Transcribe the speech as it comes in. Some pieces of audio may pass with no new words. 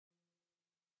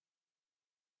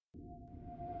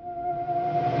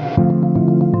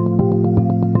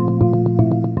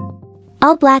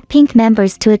all BLACKPINK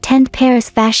members to attend Paris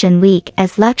Fashion Week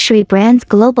as luxury brands'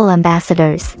 global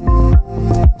ambassadors.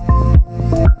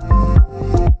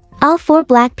 All 4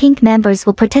 BLACKPINK members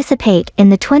will participate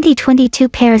in the 2022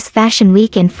 Paris Fashion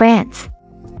Week in France.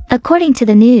 According to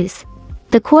the news,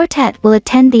 the quartet will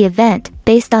attend the event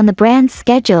based on the brand's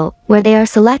schedule, where they are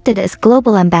selected as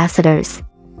global ambassadors.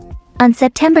 On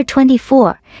September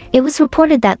 24, it was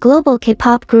reported that global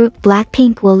K-pop group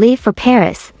BLACKPINK will leave for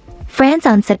Paris, France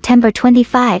on September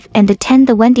 25 and attend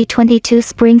the 2022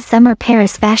 Spring-Summer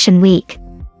Paris Fashion Week.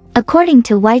 According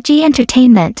to YG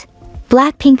Entertainment,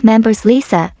 BLACKPINK members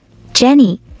Lisa,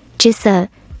 Jennie, Jisoo,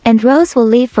 and Rose will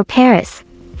leave for Paris,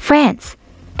 France,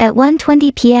 at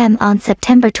 1:20 p.m. on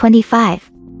September 25.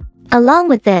 Along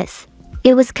with this,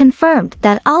 it was confirmed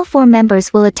that all 4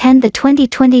 members will attend the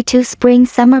 2022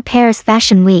 Spring-Summer Paris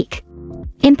Fashion Week.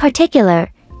 In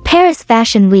particular, Paris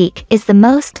Fashion Week is the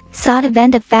most sought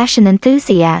event of fashion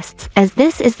enthusiasts, as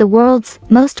this is the world's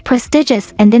most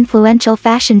prestigious and influential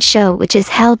fashion show, which is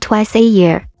held twice a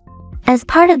year. As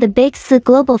part of the Big S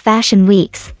Global Fashion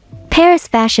Weeks, Paris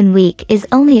Fashion Week is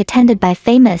only attended by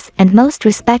famous and most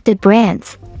respected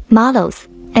brands, models,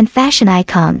 and fashion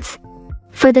icons.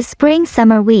 For the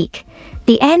Spring-Summer Week,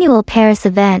 the annual Paris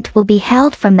event will be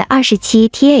held from the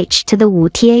 27th to the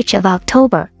 5th of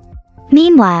October.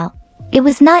 Meanwhile, it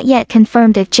was not yet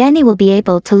confirmed if Jennie will be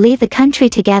able to leave the country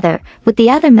together with the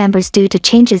other members due to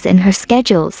changes in her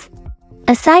schedules.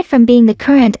 Aside from being the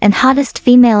current and hottest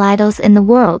female idols in the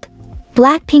world,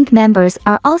 BLACKPINK members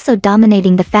are also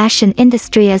dominating the fashion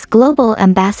industry as global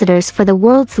ambassadors for the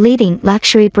world's leading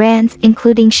luxury brands,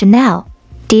 including Chanel,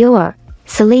 Dior,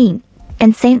 Celine,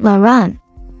 and Saint Laurent.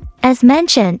 As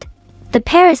mentioned, the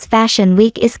Paris Fashion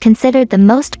Week is considered the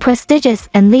most prestigious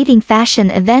and leading fashion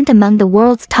event among the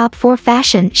world's top 4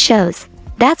 fashion shows.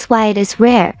 That's why it is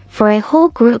rare for a whole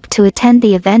group to attend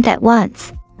the event at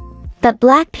once. But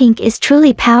BLACKPINK is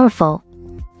truly powerful.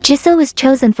 Jisoo was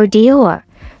chosen for Dior,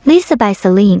 Lisa by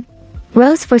Celine,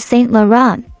 Rose for Saint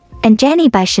Laurent, and Jennie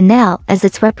by Chanel as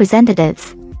its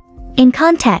representatives. In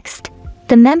context,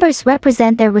 the members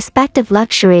represent their respective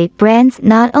luxury brands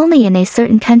not only in a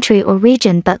certain country or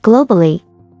region but globally.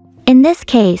 In this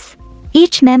case,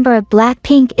 each member of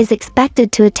BLACKPINK is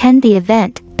expected to attend the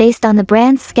event based on the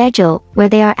brand's schedule, where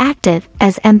they are active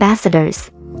as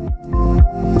ambassadors.